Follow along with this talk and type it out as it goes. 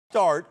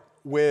Start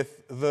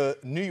with the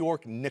New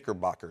York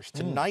Knickerbockers.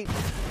 Tonight,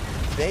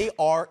 they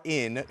are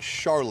in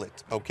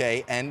Charlotte,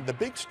 okay? And the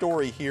big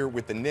story here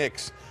with the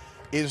Knicks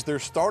is their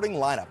starting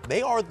lineup.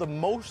 They are the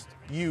most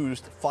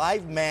used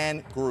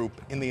five-man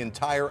group in the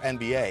entire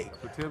NBA.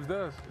 That's what Tibbs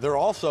does. They're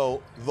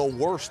also the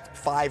worst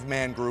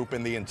five-man group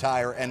in the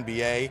entire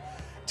NBA.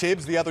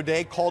 Tibbs the other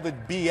day called it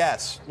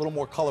BS. A little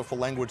more colorful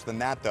language than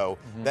that, though,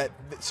 that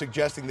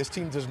suggesting this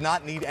team does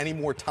not need any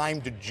more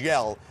time to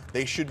gel.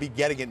 They should be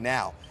getting it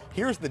now.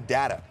 Here's the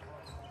data.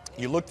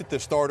 You looked at the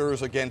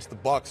starters against the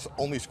Bucks,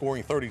 only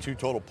scoring 32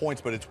 total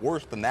points, but it's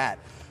worse than that.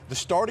 The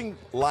starting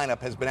lineup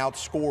has been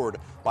outscored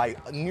by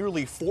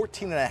nearly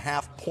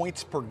 14.5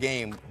 points per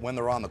game when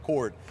they're on the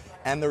court,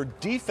 and their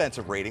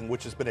defensive rating,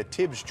 which has been a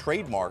Tibbs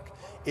trademark,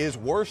 is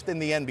worse than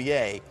the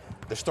NBA.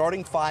 The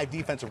starting five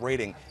defensive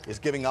rating is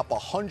giving up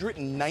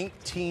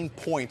 119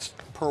 points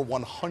per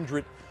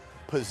 100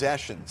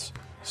 possessions.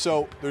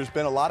 So there's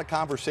been a lot of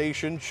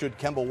conversation. Should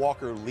Kemba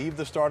Walker leave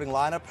the starting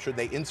lineup? Should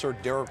they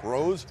insert Derrick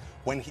Rose?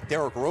 When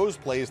Derrick Rose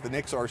plays, the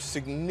Knicks are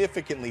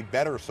significantly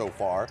better so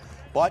far.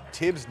 But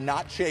Tibbs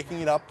not shaking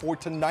it up for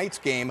tonight's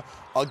game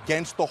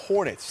against the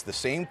Hornets. The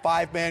same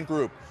five-man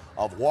group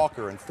of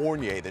Walker and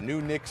Fournier, the new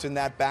Knicks in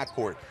that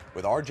backcourt,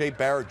 with R.J.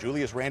 Barrett,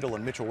 Julius Randle,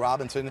 and Mitchell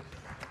Robinson.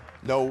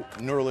 No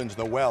Nerlens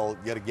Noel,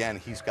 yet again,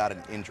 he's got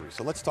an injury.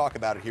 So let's talk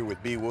about it here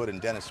with B. Wood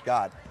and Dennis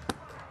Scott.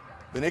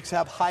 The Knicks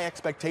have high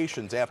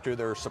expectations after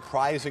their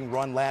surprising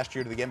run last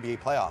year to the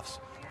NBA playoffs.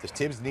 Does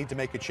Tibbs need to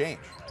make a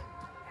change?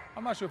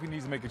 I'm not sure if he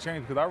needs to make a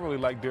change because I really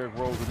like Derrick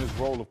Rose in his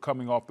role of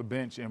coming off the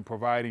bench and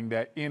providing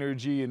that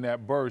energy and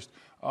that burst.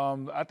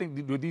 I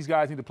think these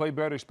guys need to play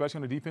better, especially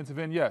on the defensive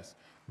end. Yes,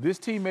 this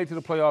team made it to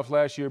the playoffs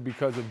last year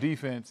because of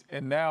defense,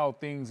 and now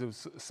things have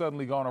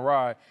suddenly gone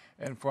awry.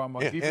 And from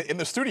in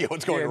the studio,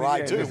 it's going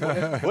awry too.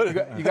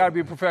 You got to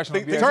be a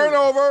professional.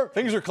 Turnover.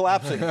 Things are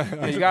collapsing.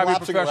 You got to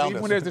be professional.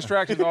 Even when there's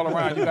distractions all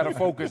around, you got to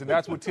focus, and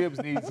that's what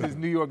Tibbs needs his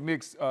New York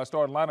Knicks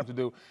starting lineup to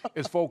do,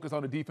 is focus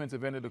on the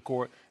defensive end of the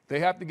court. They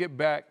have to get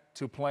back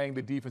to playing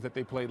the defense that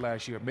they played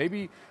last year.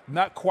 Maybe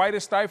not quite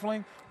as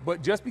stifling,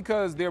 but just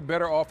because they're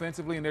better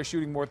offensively and they're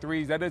shooting more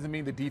threes, that doesn't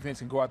mean the defense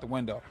can go out the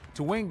window.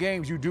 To win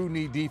games, you do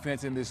need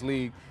defense in this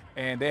league,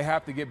 and they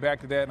have to get back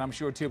to that, and I'm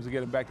sure Tibbs will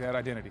get them back to that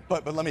identity.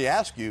 But let me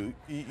ask you,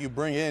 you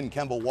bring in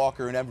Kemba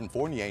Walker and Evan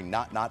Fournier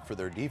not for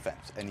their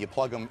defense, and you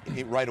plug them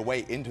right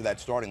away into that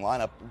starting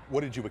lineup.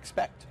 What did you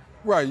expect?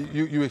 Right,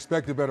 you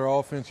expected better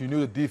offense. You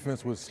knew the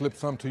defense would slip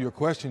some to your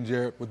question,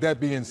 Jared. With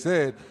that being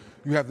said,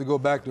 you have to go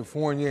back to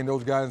Fournier and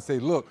those guys and say,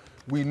 look,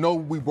 we know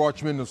we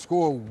brought you in to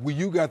score.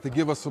 You got to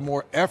give us some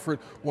more effort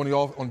on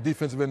the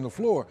defensive end of the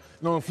floor.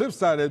 And on the flip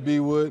side of that, B.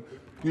 Wood,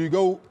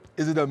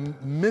 is it a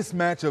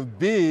mismatch of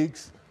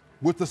bigs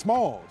with the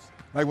smalls?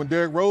 Like when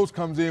Derrick Rose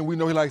comes in, we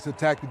know he likes to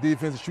attack the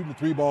defense and shoot the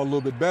three ball a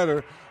little bit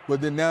better. But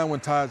then now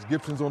when Taj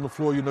Gibson's on the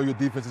floor, you know your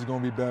defense is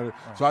going to be better.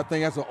 So I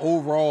think that's an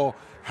overall,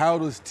 how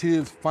does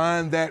Tibbs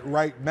find that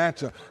right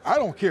matchup? I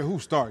don't care who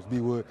starts,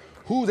 B. Wood.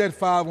 Who's at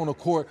five on the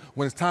court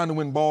when it's time to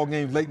win ball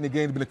games late in the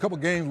game? There's been a couple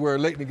games where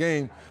late in the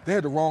game, they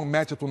had the wrong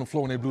matchup on the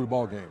floor and they blew the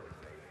ball game.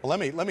 Well,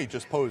 let me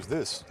just pose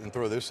this and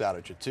throw this out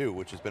at you too,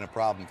 which has been a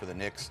problem for the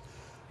Knicks.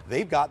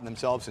 They've gotten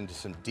themselves into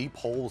some deep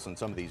holes in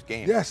some of these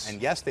games. Yes.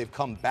 And yes, they've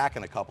come back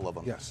in a couple of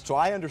them. Yes. So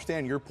I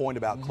understand your point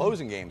about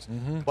closing games,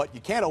 but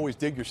you can't always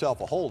dig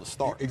yourself a hole to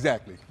start.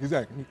 Exactly.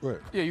 Go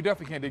ahead. Yeah, you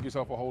definitely can't dig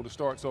yourself a hole to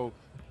start. So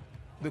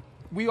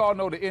we all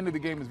know the end of the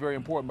game is very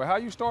important, but how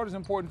you start is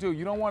important too.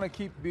 You don't want to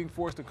keep being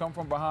forced to come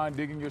from behind,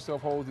 digging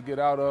yourself holes to get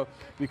out of,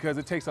 because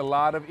it takes a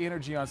lot of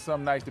energy on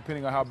some nights,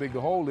 depending on how big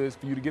the hole is,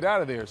 for you to get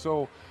out of there.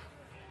 So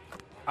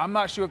I'm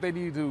not sure if they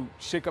need to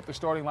shake up the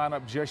starting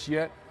lineup just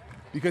yet,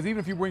 because even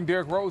if you bring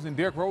Derrick Rose, and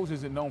Derrick Rose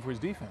isn't known for his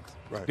defense.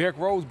 Right. Derrick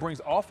Rose brings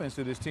offense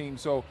to this team,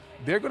 so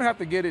they're going to have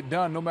to get it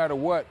done no matter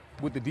what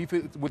with the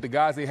defense, with the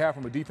guys they have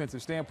from a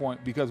defensive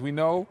standpoint, because we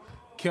know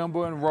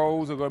Kemba and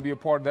Rose are going to be a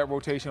part of that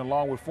rotation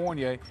along with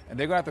Fournier, and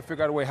they're going to have to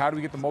figure out a way, how do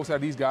we get the most out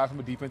of these guys from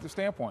a defensive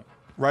standpoint?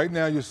 Right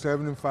now, you're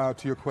 7-5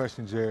 to your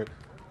question, Jared.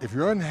 If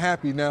you're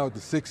unhappy now at the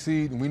 6th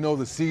seed, and we know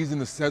the season,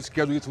 the set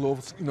schedule gets a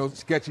little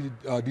sketchy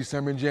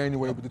December and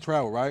January with the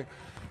travel, right?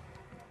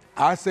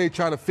 I say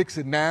try to fix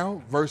it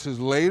now versus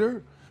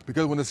later,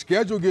 because when the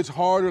schedule gets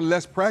harder,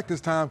 less practice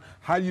time,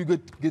 how do you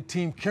get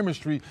team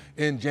chemistry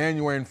in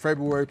January and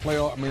February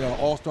playoff?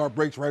 All-Star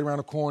breaks right around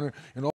the corner, and